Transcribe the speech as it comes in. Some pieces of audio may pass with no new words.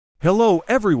Hello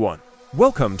everyone,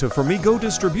 welcome to Formigo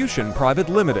Distribution Pvt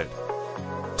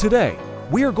Ltd. Today,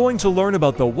 we are going to learn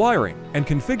about the wiring and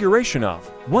configuration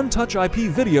of OneTouch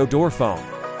IP video door phone.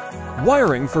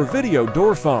 Wiring for video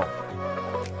door phone.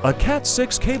 A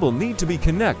Cat6 cable need to be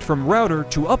connected from router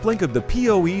to uplink of the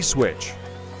PoE switch.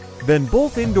 Then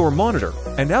both indoor monitor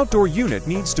and outdoor unit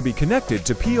needs to be connected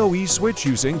to PoE switch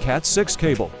using Cat6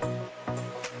 cable.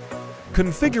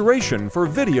 Configuration for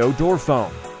video door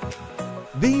phone.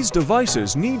 These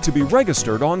devices need to be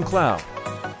registered on cloud.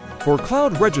 For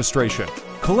cloud registration,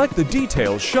 collect the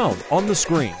details shown on the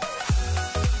screen.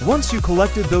 Once you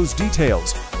collected those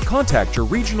details, contact your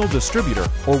regional distributor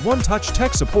or OneTouch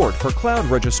tech support for cloud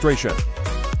registration.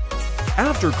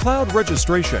 After cloud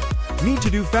registration, need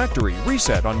to do factory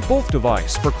reset on both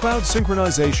devices for cloud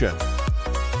synchronization.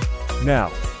 Now,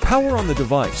 power on the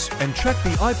device and check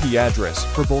the IP address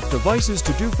for both devices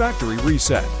to do factory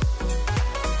reset.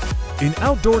 In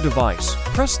outdoor device,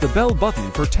 press the bell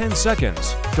button for 10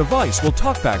 seconds. Device will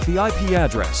talk back the IP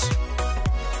address.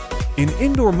 In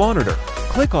indoor monitor,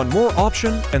 click on More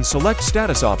option and select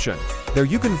Status option. There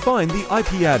you can find the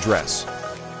IP address.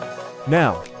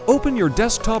 Now, open your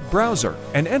desktop browser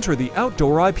and enter the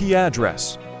outdoor IP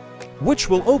address, which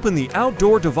will open the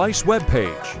outdoor device web page.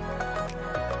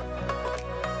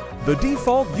 The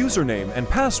default username and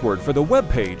password for the web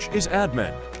page is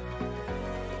admin.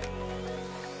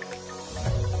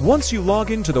 Once you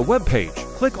log into the web page,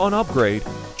 click on Upgrade,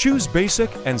 choose Basic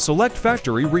and select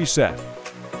Factory Reset.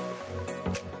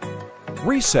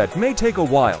 Reset may take a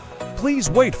while. Please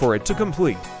wait for it to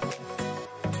complete.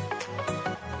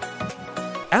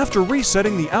 After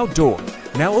resetting the outdoor,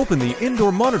 now open the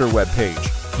indoor monitor web page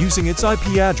using its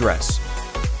IP address.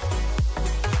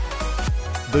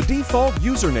 The default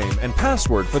username and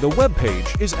password for the web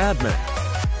page is admin.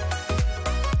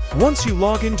 Once you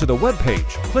log into the web page,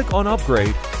 click on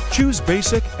Upgrade, choose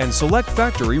Basic and select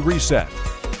Factory Reset.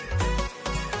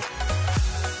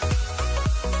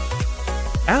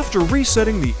 After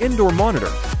resetting the indoor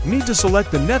monitor, need to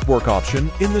select the network option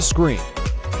in the screen.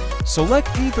 Select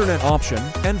Ethernet option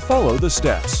and follow the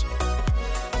steps.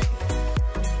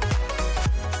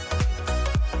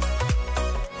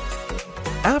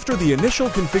 After the initial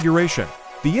configuration,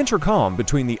 the intercom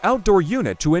between the outdoor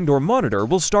unit to indoor monitor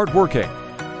will start working.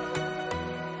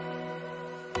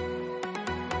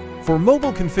 For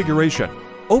mobile configuration,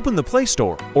 open the Play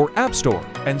Store or App Store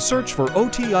and search for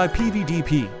OneTouch IP Pvt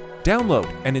Ltd.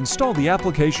 Download and install the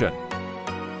application.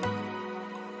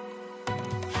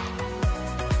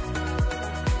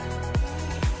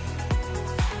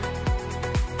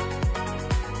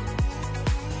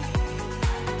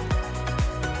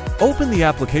 Open the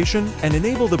application and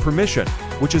enable the permission,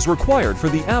 which is required for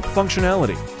the app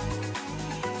functionality.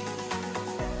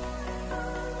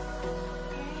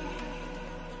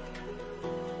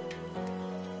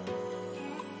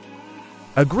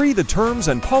 Agree the terms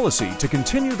and policy to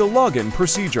continue the login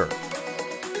procedure.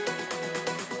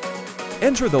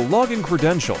 Enter the login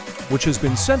credential, which has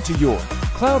been sent to your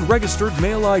cloud-registered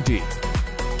mail ID.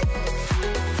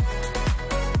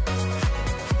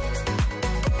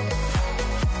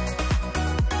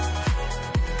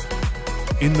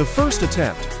 In the first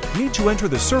attempt, need to enter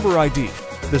the server ID.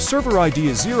 The server ID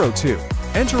is 02.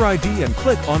 Enter ID and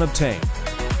click on Obtain.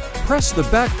 Press the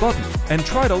back button and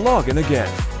try to log in again.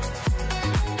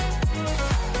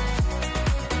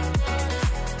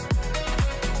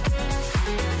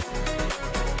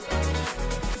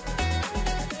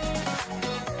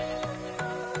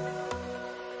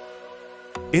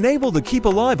 Enable the Keep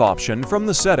Alive option from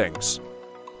the settings,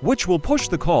 which will push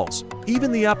the calls,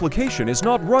 even the application is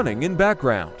not running in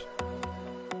background.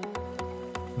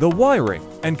 The wiring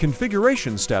and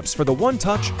configuration steps for the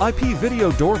OneTouch IP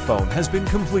video door phone has been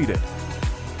completed.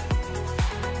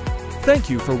 Thank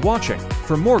you for watching.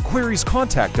 For more queries,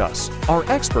 contact us. Our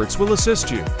experts will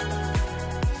assist you.